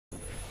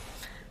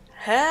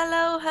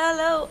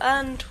Hello,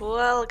 and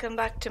welcome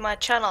back to my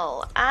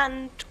channel,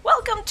 and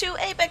welcome to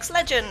Apex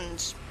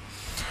Legends!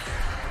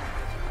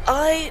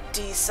 I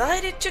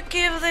decided to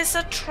give this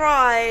a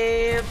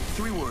try.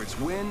 3 words,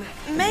 win.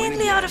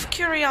 Mainly out of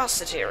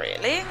curiosity,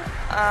 really.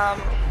 I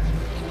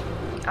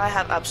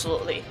have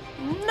absolutely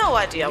no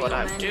idea what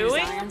I'm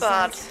doing,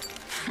 but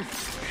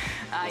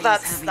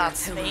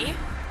that's me.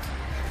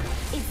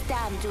 It's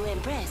time to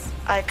impress.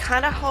 I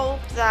kinda hope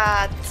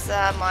that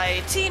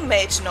my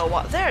teammates know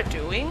what they're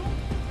doing,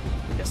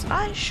 because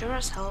I sure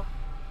as hell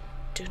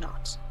do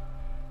not.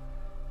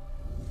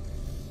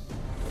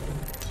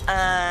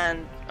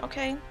 And,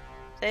 okay,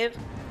 save.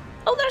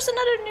 Oh, there's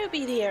another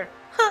newbie here!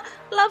 Huh,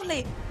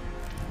 lovely!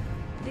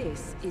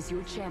 This is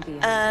your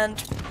champion.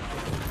 And...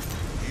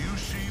 You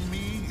see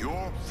me,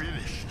 you're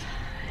finished.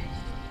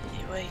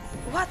 wait,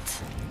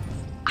 what?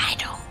 I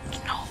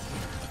don't know.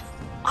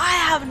 I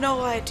have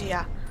no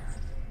idea.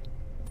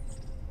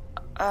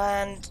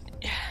 And...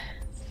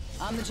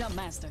 I'm the jump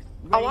master.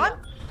 oh, I'm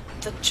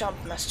the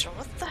jump master.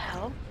 What the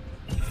hell?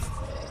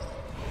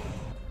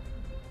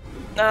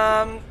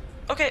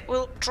 Okay,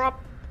 we'll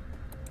drop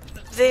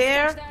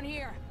there. Down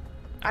here.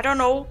 I don't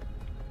know.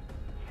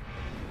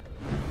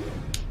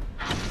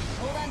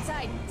 Hold on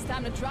tight. It's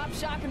time to drop,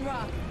 shock, and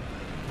rock.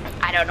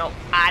 I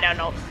don't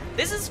know.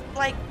 This is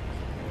like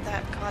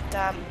that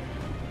goddamn...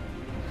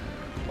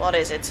 what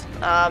is it?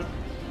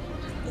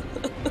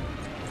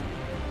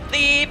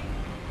 The...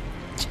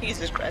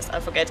 Jesus Christ, I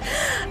forget.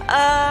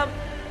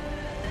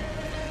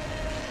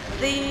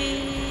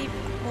 The...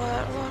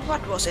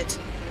 what was it?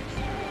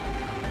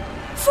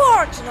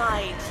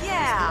 Fortnite,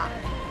 yeah!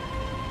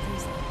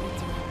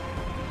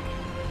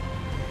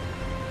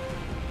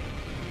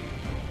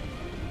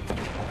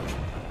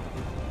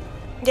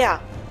 Yeah,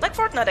 like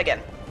Fortnite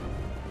again.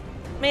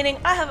 Meaning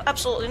I have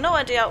absolutely no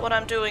idea what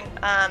I'm doing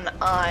and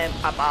I'm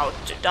about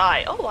to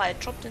die. Oh, I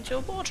dropped into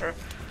water.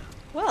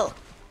 Well,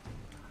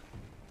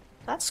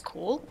 that's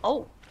cool.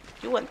 Oh,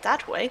 you went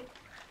that way.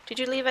 Did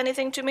you leave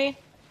anything to me?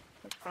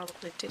 You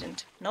probably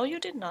didn't. No, you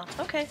did not.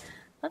 Okay,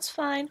 that's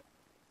fine.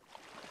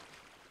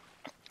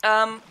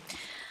 But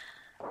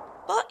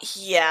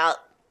yeah,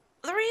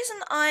 the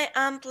reason I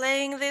am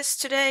playing this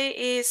today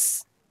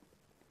is,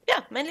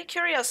 yeah, mainly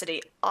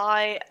curiosity.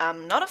 I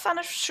am not a fan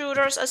of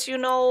shooters, as you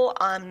know.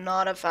 I'm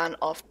not a fan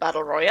of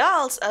battle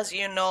royales, as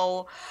you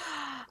know.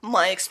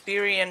 My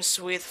experience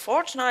with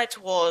Fortnite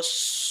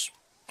was...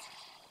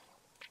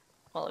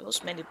 well, it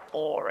was mainly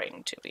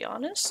boring, to be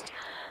honest.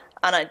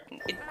 And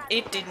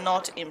it did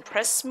not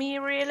impress me,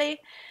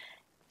 really.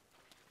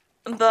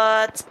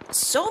 But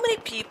so many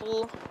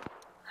people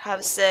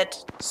have said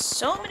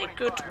so many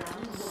good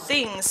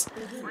things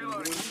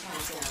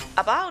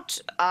about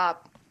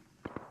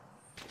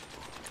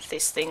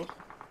this thing,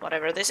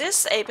 whatever this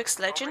is, Apex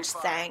Legends,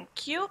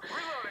 thank you,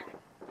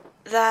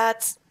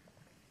 that...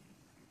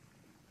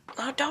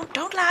 oh,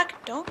 don't lag,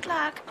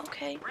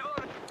 okay.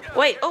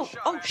 Wait, oh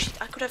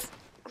shit, I could have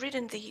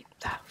written the...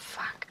 ah,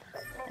 fuck.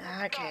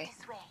 Okay.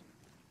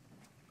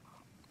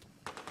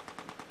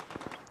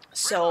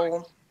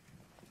 So...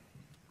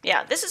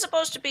 yeah, this is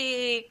supposed to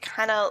be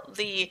kind of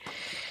the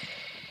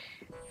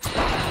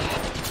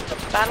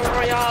battle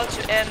royale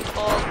to end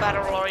all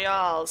battle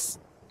royales.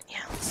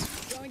 Yeah, let's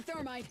Throwing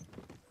thermite.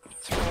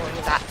 throw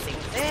that thing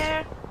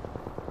there.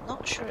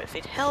 Not sure if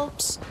it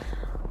helps.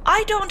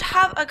 I don't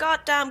have a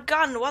goddamn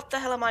gun. What the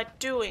hell am I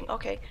doing?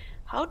 Okay,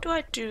 how do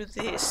I do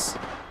this?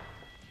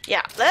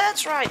 Yeah,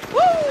 that's right.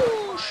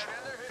 Whoosh!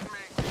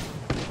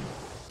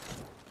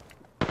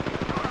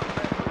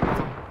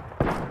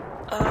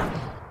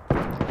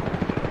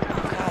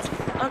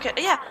 Okay,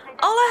 yeah,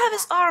 all I have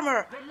is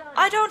armor.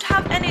 I don't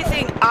have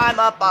anything. I'm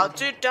about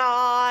to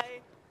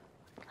die.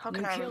 How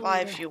can I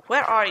revive you?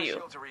 Where are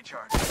you?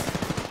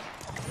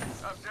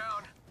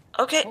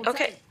 Okay.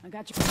 I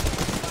got you.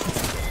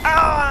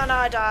 Oh, and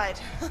I died.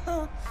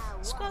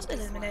 Squad's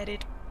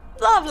eliminated.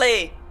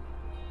 Lovely.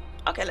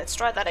 Okay, let's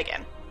try that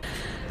again.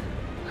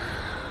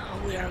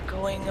 We are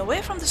going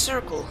away from the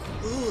circle.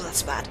 Ooh,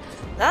 that's bad.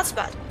 That's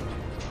bad.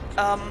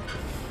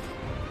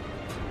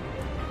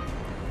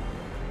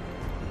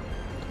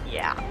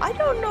 Yeah, I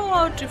don't know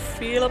how to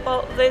feel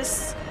about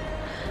this.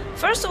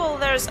 First of all,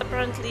 there's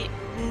apparently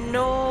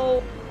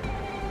no,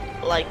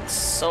 like,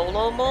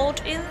 solo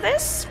mode in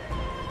this,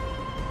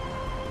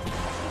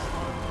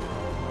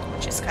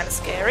 which is kind of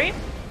scary.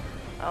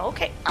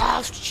 Okay.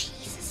 Oh,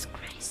 Jesus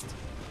Christ.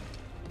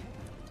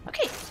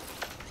 Okay.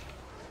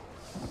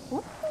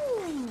 Ooh.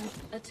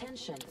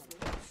 Attention.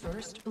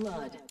 First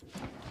blood.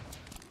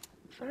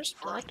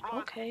 First blood,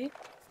 okay.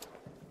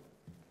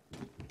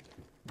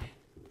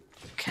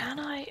 Can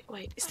I...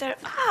 wait, is there...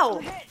 ow!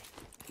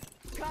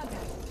 Contact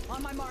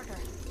on my marker.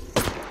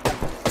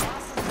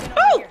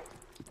 Oh!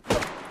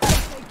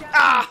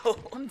 Ow!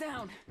 I'm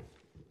down.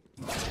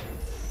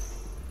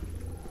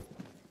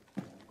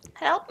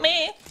 Help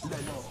me!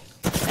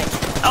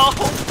 Oh!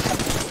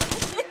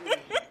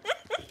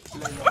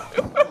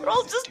 We're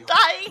all just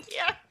dying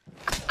here.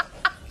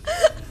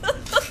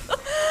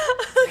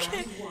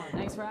 Okay.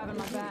 Thanks for having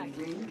my back.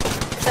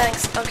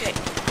 Thanks. Okay.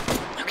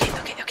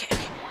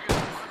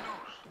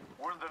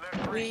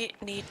 We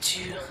need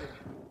to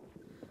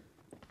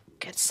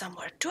get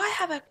somewhere. Do I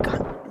have a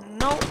gun?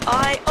 No,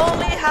 I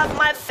only have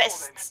my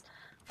fists.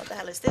 What the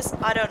hell is this?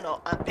 I don't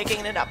know. I'm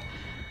picking it up.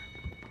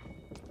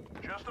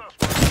 Just us.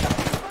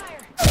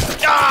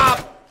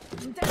 Ah!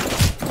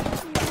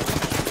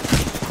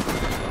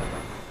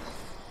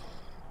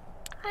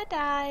 I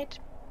died.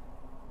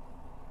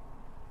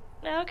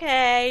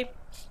 Okay.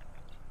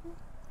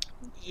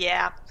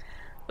 Yeah.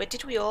 Wait,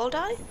 did we all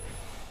die?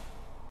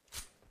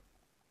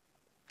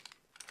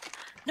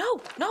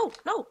 No, no,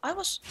 no,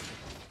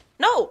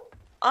 No!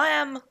 I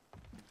am...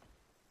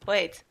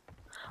 Wait.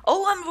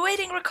 Oh, I'm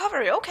waiting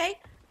recovery, okay.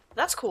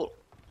 That's cool.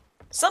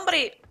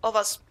 Somebody of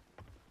us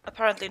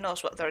apparently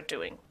knows what they're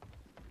doing.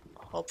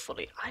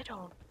 Hopefully. I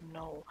don't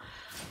know.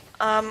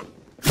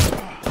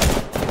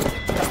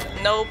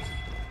 Nope.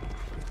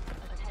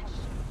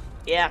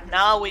 Yeah,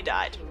 now we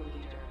died.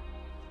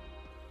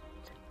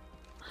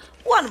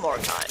 One more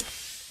time.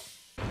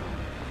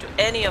 Do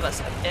any of us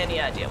have any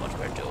idea what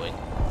we're doing?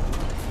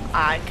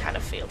 I kind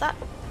of feel that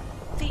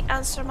the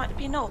answer might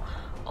be no.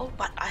 Oh,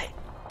 but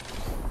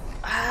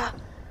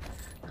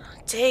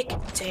take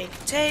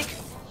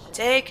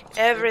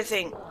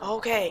everything.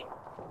 Okay.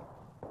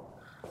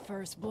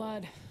 First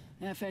blood.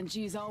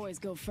 FNGs always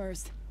go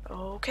first.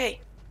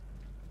 Okay.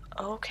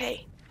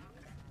 Okay.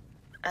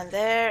 And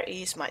there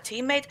is my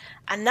teammate.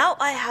 And now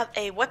I have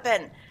a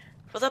weapon.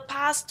 For the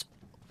past,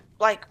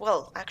 like,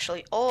 well,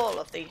 actually all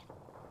of the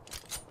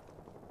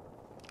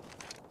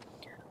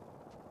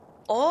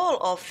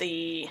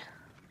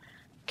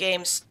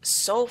games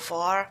so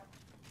far,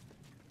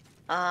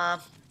 I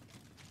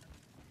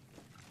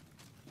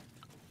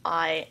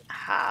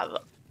have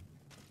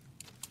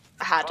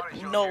had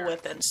no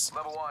weapons.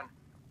 Level 1.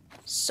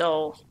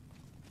 So,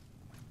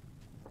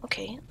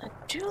 okay, I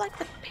do like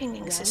the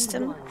pinging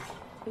system.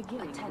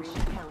 Beginning ring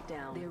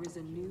countdown. There is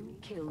a new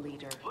kill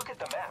leader. Look at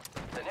the map.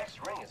 The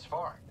next ring is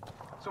far.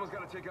 Someone's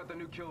got to take out the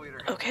new kill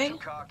leader. Okay, Too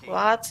cocky.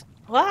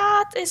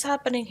 what is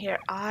happening here?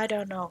 I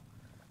don't know.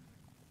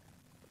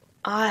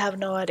 I have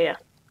no idea.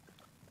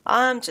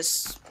 I'm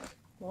just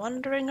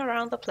wandering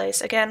around the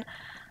place again,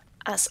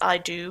 as I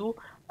do.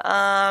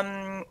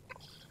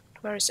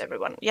 Where is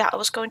everyone? Yeah, I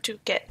was going to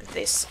get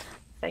this.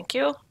 Thank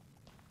you.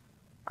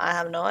 I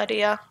have no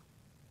idea.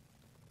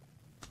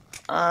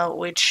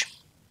 Which...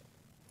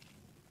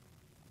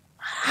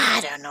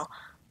 I don't know.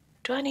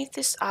 Do I need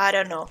this? I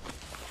don't know.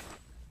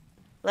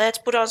 Let's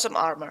put on some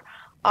armor.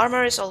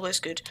 Armor is always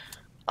good.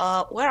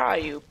 Where are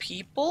you,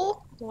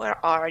 people?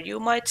 Where are you,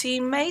 my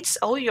teammates?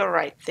 Oh, you're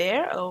right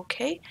there.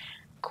 Okay,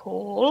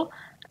 cool.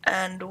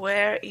 And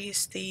where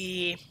is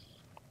the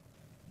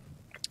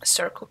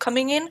circle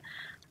coming in?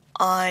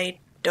 I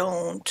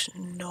don't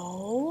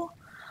know.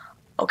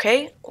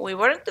 Okay, we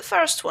weren't the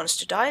first ones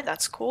to die.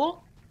 That's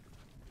cool.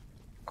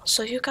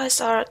 So you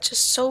guys are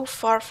just so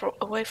far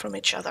away from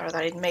each other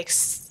that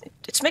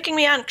it's making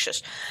me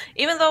anxious.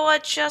 Even though I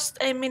just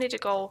a minute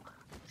ago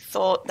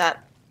thought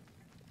that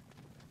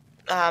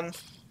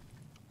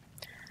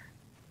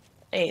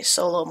a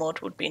solo mode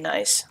would be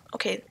nice.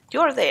 Okay,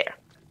 you're there.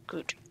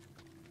 Good.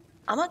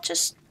 I'ma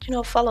just,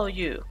 follow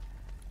you.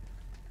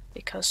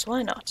 Because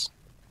why not?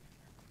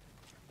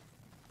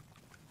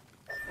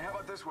 How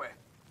about this way?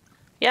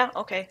 Yeah,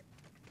 okay.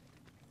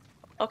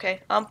 Okay,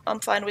 I'm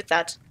fine with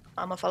that.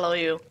 I'ma follow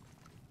you.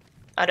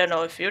 I don't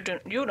know if you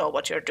know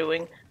what you're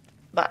doing,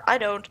 but I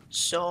don't.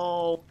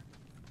 So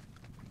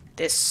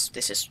this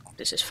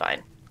is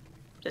fine.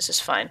 This is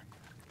fine.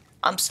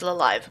 I'm still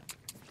alive.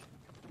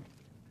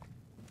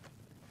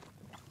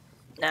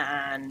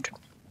 And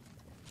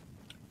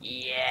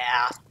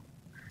yeah.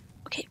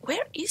 Okay,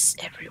 where is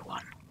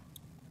everyone?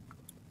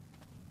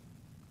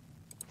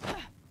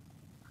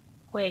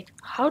 Wait,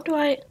 how do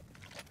I...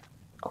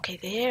 Okay,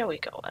 there we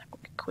go. I'm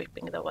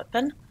equipping the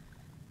weapon.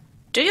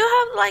 Do you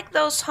have like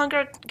those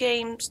Hunger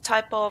Games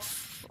type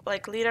of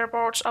like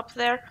leaderboards up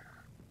there?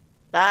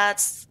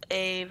 That's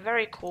a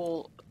very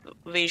cool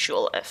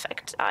visual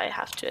effect, I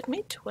have to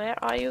admit. Where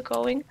are you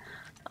going?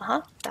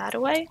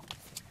 That way.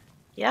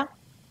 Yeah.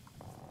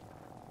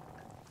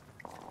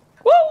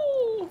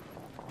 Woo!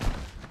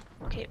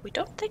 Okay, we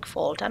don't take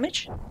fall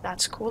damage.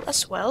 That's cool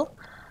as well.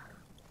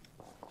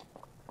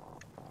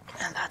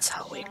 And that's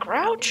how we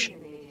crouch.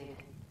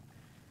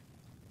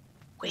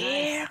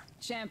 Where?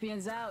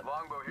 Champions out.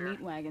 Longbow here.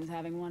 Meat wagon's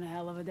having one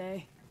hell of a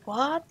day.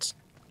 What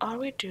are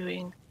we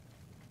doing?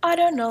 I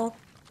don't know.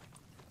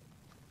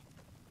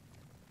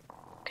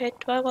 Okay,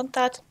 do I want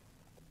that?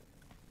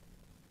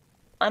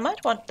 I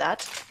might want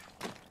that.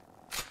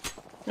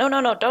 No,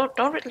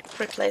 don't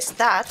replace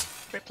that.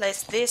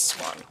 Replace this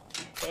one.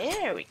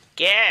 There we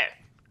go.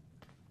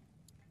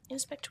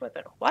 Inspect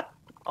weapon. What?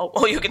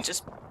 Oh, you can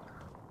just...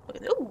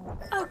 Ooh,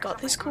 I got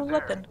this cool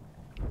weapon.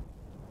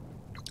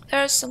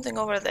 There's something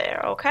over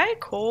there. Okay,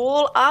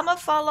 cool. I'ma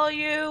follow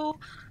you.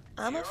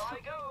 I'ma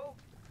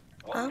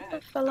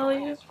follow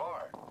you.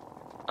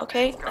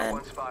 Okay, Got and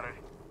one spotted.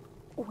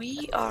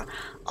 we are...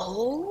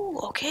 Oh,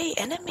 okay,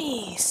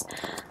 enemies.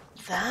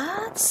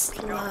 That's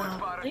Got one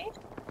spotted. lovely.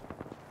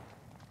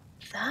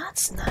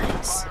 That's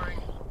nice. Firing.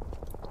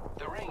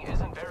 The ring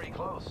isn't very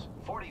close.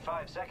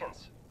 45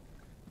 seconds.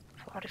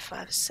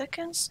 45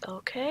 seconds,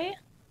 okay.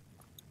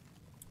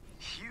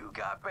 You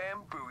got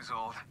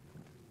bamboozled.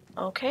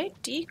 Okay,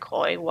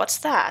 decoy, what's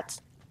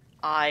that?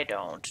 I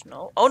don't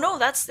know. Oh no,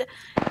 that's the...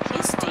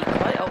 His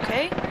decoy,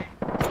 okay.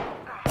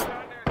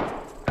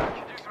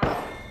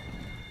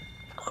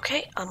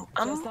 Okay,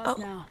 Just us oh,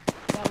 now.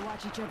 Gotta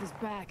watch each other's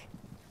back.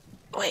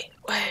 wait.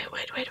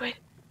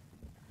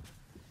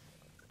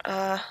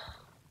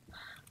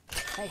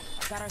 Hey,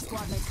 got our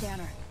squad mate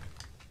scanner.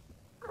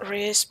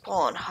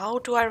 Respawn, how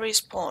do I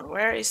respawn?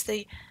 Where is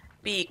the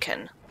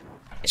beacon?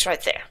 It's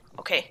right there,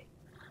 okay.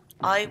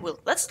 I will,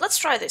 let's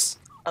try this.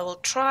 I will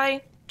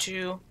try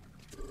to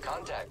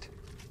Contact.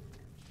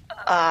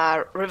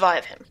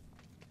 revive him.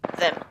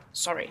 Them,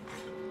 sorry.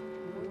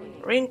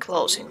 Ring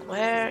closing,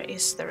 where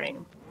is the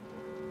ring?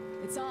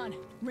 It's on.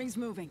 Ring's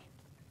moving.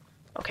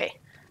 Okay,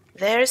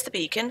 there's the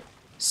beacon,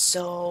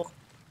 so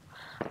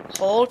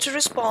hold to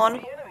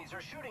respawn. The enemies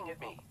are shooting at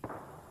me.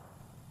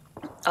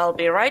 I'll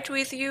be right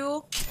with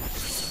you.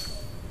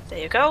 There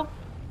you go.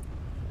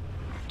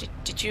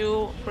 Did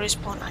you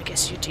respawn? I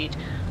guess you did.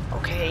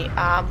 Okay,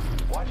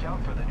 Watch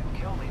out for the new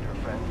kill leader,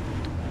 friend.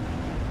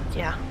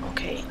 yeah,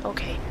 okay.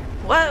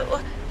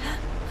 Well,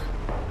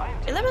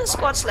 11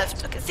 squads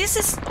left. Okay, this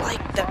is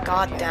like the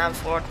goddamn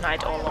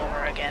Fortnite all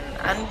over again,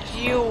 and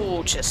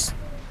you just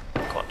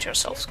got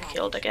yourselves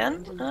killed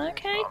again.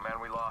 Okay. Oh man,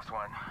 we lost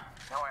one.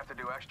 Now I have to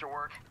do extra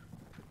work.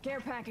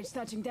 Care package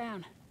touching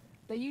down.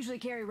 They usually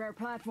carry rare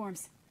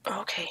platforms.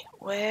 Okay,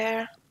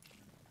 where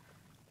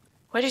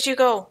did you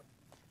go?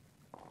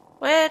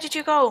 Where did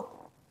you go?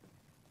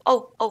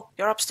 Oh,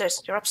 you're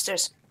upstairs.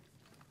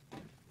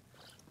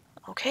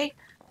 Okay,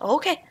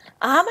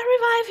 I'ma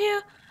revive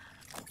you.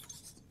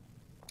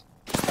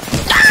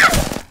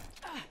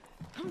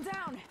 I'm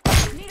down.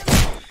 Need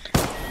him.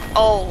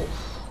 Oh,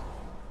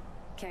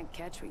 Can't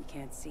catch what you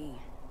can't see.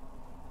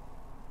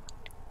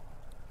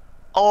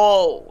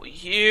 oh,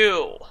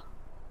 you.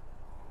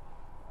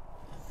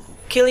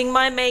 Killing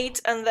my mate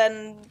and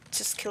then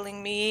just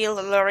killing me,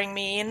 luring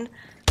me in.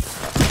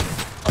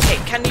 Okay,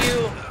 can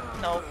you...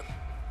 No.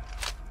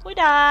 We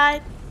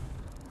died.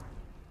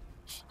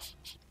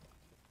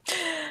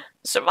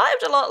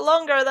 Survived a lot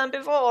longer than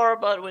before,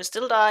 but we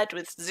still died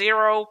with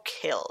 0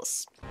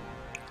 kills.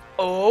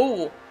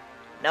 Oh,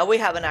 now we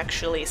have an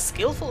actually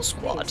skillful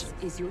squad.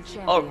 This is your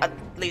Or champion.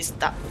 at least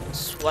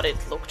that's what it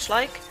looked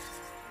like.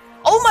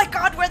 Oh my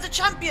god, we're the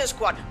champion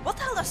squad! What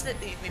the hell does that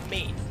even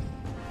mean?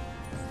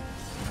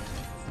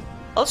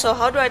 Also,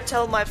 how do I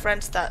tell my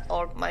friends that,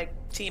 or my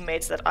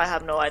teammates that I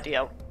have no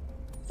idea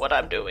what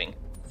I'm doing?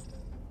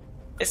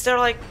 Is there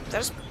like,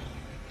 there's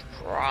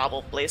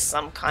probably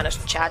some kind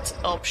of chat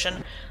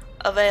option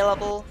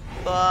available,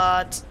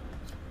 but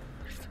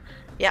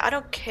yeah, I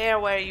don't care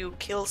where you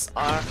kills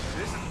are,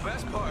 This is the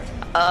best part.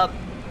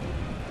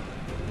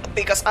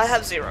 because I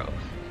have 0,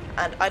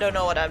 and I don't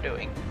know what I'm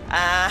doing,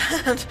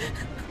 and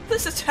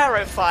this is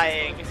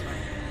terrifying.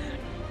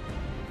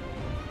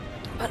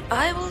 But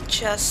I will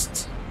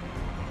just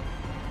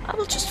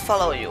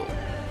follow you.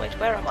 Wait,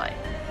 where am I?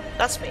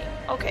 That's me.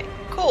 Okay,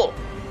 cool.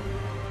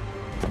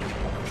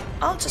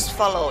 I'll just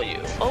follow you,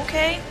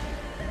 okay?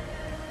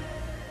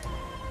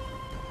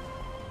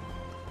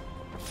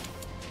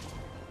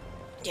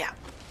 Yeah,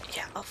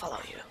 I'll follow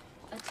you.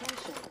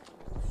 Attention.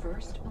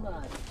 First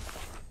blood.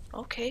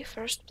 Okay,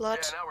 first blood.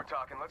 Yeah, now we're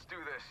talking. Let's do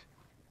this.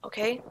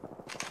 Okay.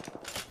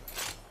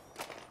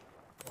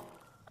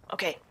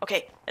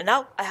 Okay, and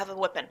now I have a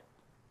weapon.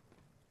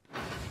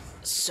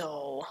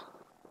 So...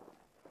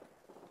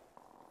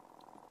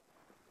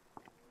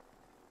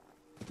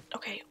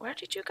 Okay, where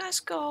did you guys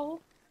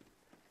go?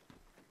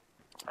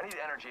 I need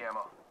energy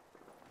ammo.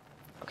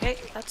 Okay,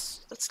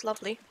 that's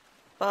lovely.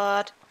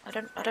 But I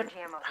don't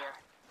Ammo here.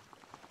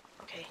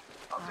 Okay,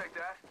 I'll take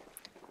that.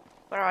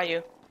 where are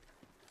you?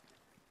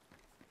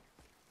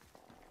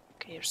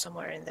 Okay, you're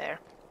somewhere in there.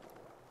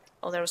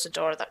 Oh, there was a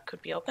door that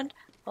could be opened.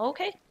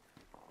 Okay.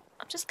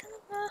 I'm just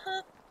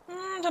gonna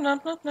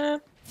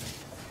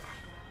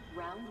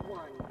Round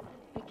 1.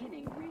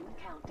 Beginning ring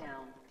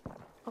countdown.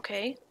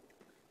 Okay.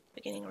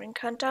 Beginning ring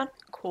countdown.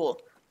 Cool.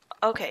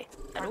 Okay,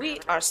 and we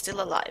are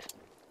still alive.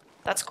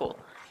 That's cool.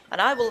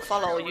 And I will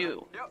follow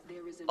you. Yep.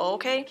 There is a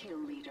Okay. new kill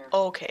leader.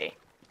 Okay.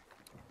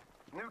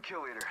 New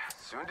kill leader.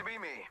 Soon to be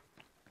me.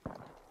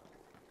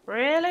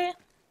 Really?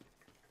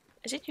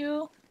 Is it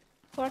you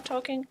who are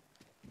talking?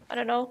 I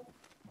don't know.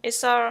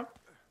 Is our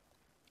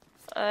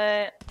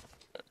hate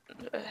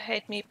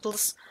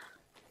meeples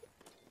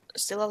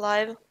still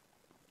alive?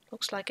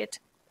 Looks like it.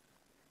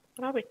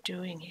 What are we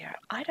doing here?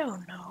 I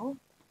don't know.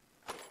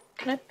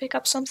 Can I pick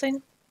up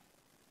something?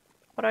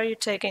 What are you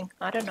taking?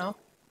 I don't know.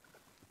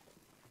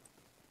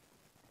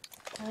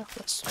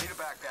 Let's... I need a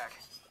backpack.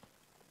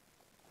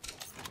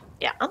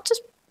 Yeah, I'm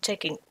just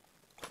taking...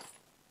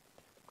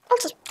 I'll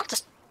just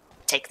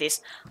take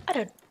this. I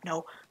don't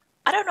know.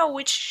 I don't know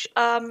which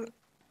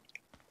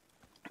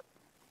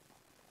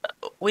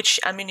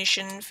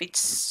ammunition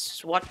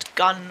fits what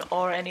gun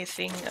or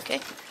anything. Okay.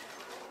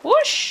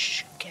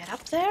 Whoosh! Get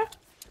up there.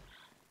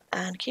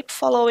 and keep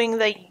following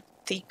the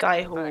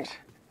guy who... Thanks.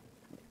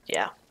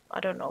 Yeah, I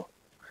don't know.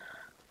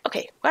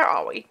 Okay, where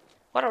are we?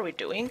 What are we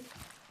doing?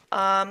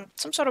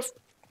 Some sort of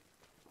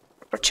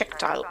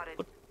projectile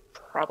would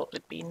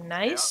probably be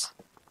nice.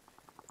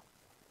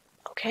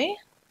 Okay.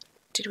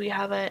 Did we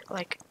have a,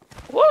 like...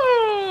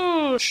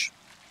 Whoosh!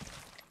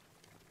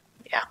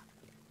 Yeah.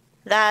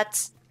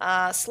 That,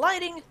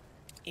 sliding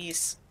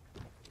is,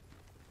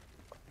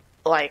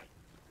 like,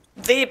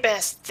 the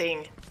best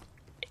thing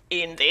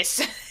in this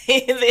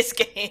in this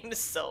game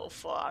so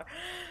far.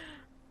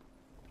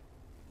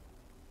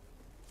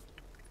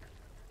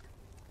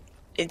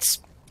 It's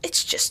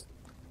just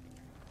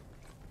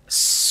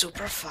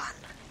super fun.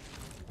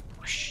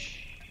 Whoosh.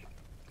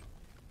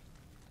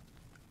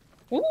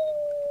 Woo!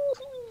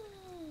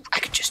 I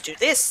could just do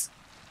this.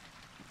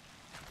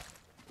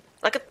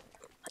 Like a,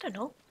 I don't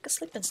know, like a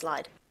slip and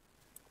slide.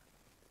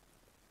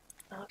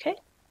 Okay.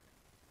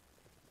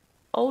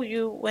 Oh,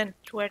 you went,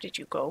 where did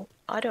you go?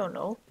 I don't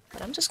know,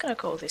 but I'm just gonna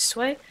go this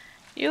way.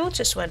 You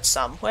just went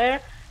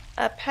somewhere.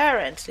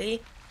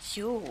 Apparently,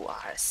 you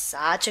are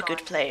such a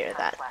good player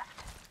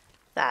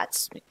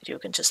that you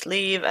can just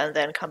leave and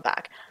then come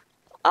back.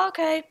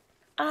 Okay,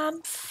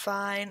 I'm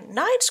fine.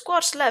 9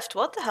 squads left,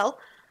 what the hell?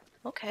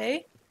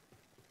 Okay.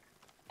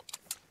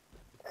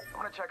 I'm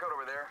gonna check out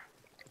over there.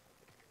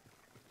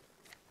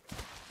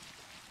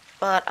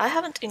 But I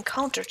haven't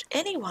encountered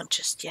anyone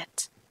just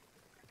yet.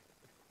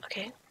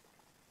 Okay.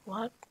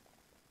 What?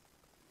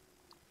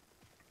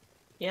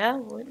 Yeah,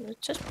 we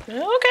just...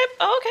 Okay,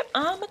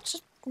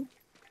 just...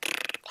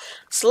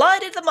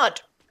 Slide in the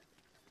mud.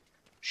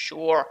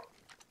 Sure.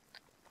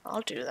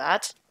 I'll do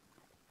that.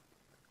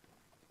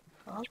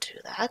 I'll do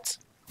that.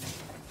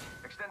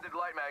 Extended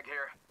light mag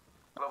here.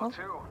 Level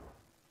 2.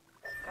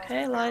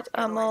 Okay, light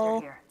ammo.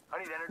 I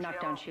need energy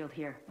Knockdown ammo. shield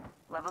here.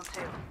 Level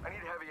 2. I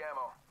need heavy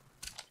ammo.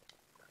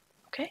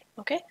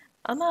 Okay,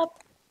 I'm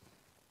up.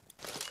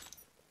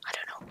 I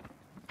don't know.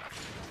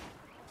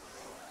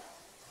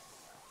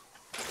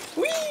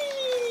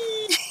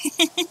 Whee!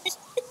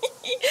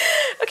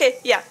 Okay,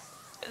 yeah.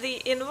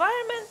 The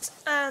environment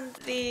and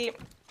the...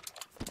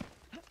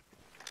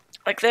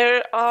 Like,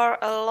 there are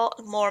a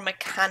lot more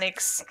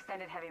mechanics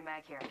Extended heavy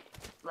mag here.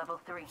 Level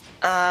 3.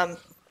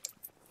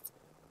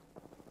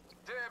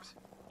 Dibs.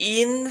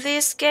 in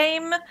this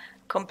game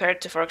compared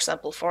to, for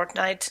example,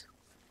 Fortnite.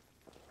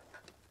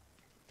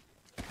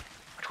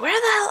 But where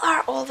the hell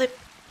are all the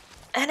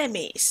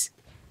enemies?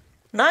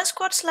 9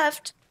 squads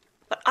left,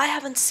 but I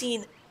haven't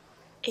seen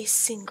a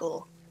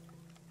single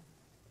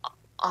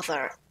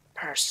other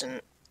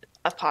person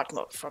apart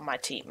from my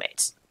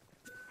teammates.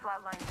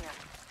 Flatline here.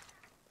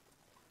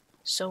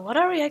 So what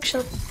are we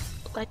actually,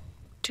 like,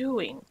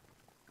 doing?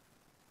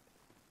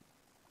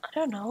 I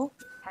don't know.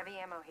 Heavy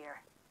ammo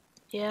here.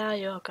 Yeah,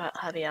 you got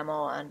heavy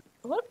ammo and...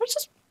 What's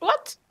this?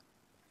 What?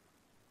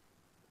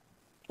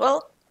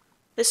 Well,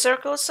 the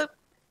circle is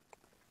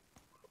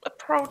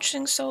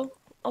approaching, so...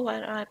 Oh,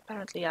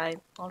 apparently I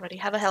already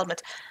have a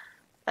helmet.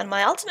 And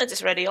my ultimate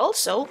is ready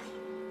also.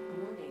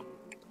 Warning.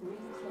 Ring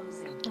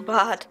closing.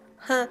 But,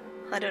 I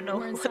don't know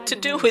We're what inside to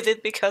the do ring. with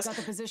it because Got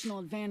the positional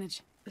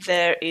advantage.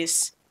 there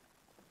is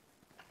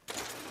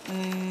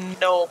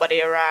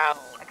nobody around.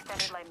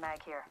 Extended light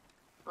mag here.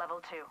 Level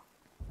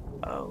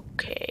 2.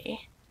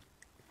 Okay.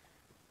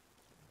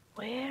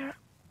 Where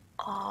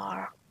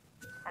are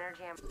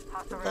Energy ammo.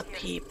 Hostile the right here.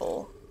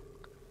 people?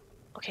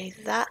 Okay,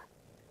 that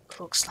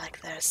looks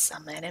like there's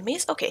some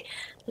enemies. Okay,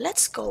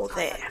 let's go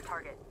there. Contact the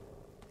target.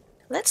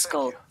 Let's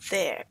go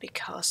there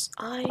because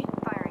I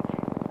Firing.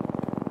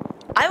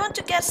 want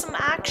to get some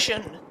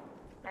action. Okay,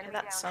 Enemy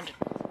that down. sounded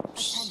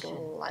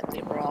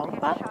slightly wrong, Taking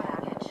a but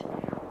shot at it.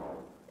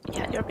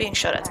 yeah, you're being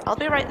shot at. I'll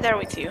be right there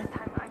with you.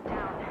 Time I'm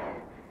down.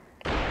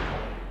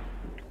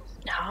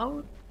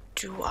 How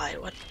do I?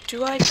 What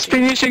do I do?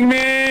 Finishing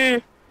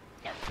me!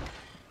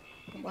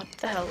 What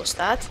the hell was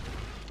that?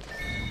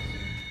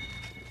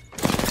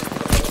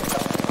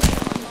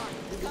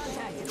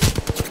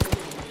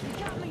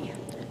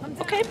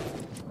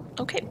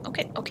 Okay.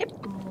 Okay.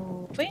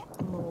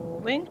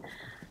 Moving.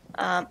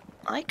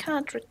 I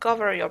can't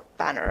recover your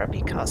banner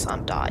because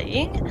I'm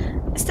dying.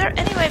 Is there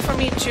any way for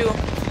me to...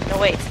 No,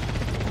 wait.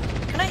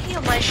 Can I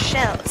heal my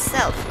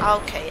self?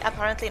 Okay,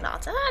 apparently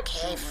not.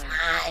 Okay,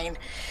 fine.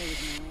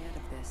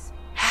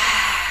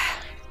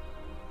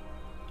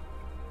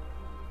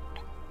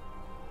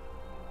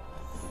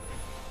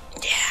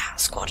 Yeah,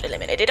 squad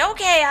eliminated.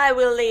 Okay, I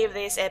will leave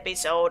this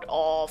episode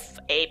of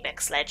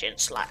Apex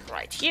Legends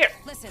right here.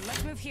 Listen,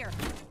 let's move here.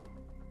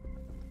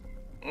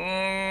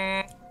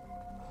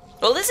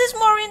 Well, this is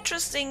more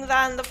interesting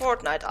than the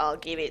Fortnite, I'll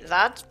give it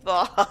that,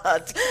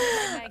 but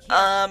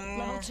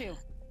Level 2.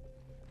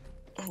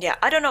 yeah,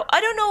 I don't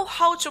know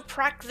how to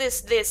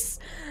practice this.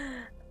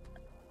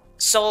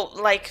 So,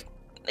 like,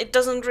 it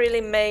doesn't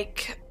really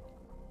make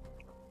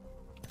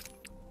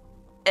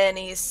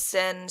any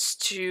sense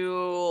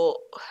to...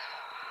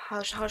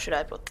 How should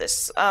I put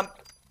this? I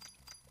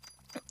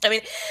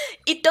mean,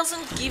 it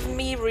doesn't give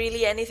me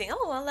really anything.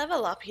 Oh, I'll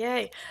level up,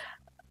 yay.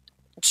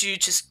 To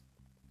just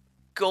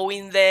go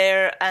in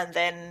there and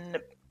then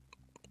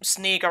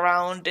sneak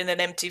around in an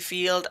empty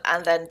field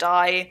and then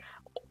die,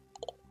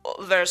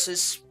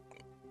 versus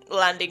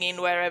landing in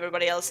where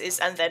everybody else is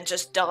and then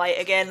just die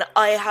again.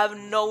 I have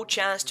no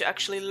chance to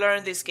actually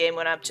learn this game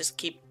when I just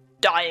keep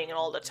dying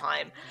all the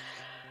time.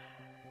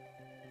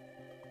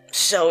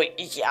 So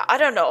yeah, I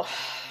don't know.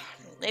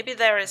 Maybe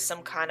there is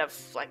some kind of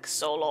like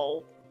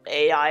solo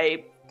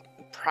AI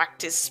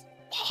practice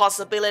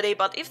possibility,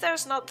 but if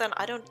there's not, then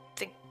I don't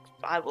think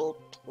I will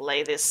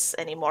play this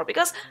anymore,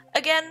 because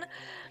again,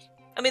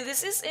 I mean,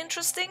 this is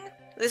interesting.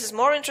 This is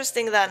more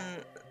interesting than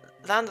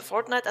the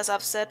Fortnite, as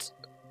I've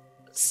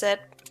said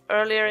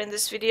earlier in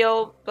this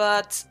video,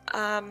 but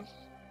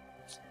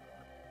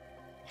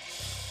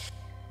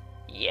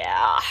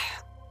yeah,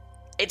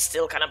 it's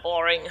still kind of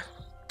boring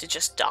to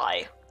just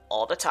die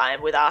all the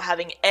time without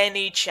having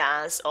any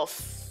chance of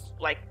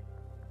like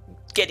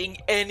getting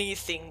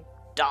anything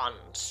done.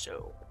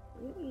 So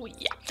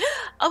yeah,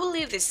 I will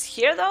leave this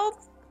here though.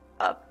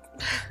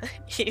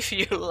 If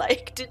you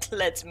liked it,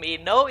 let me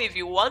know. If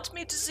you want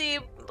me to see,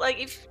 like,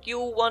 if you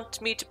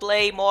want me to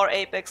play more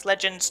Apex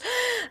Legends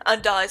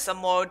and die some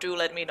more, do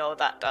let me know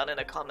that down in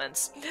the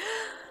comments.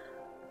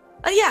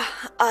 And yeah,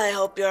 I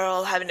hope you're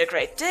all having a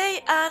great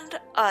day, and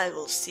I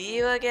will see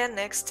you again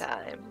next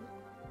time.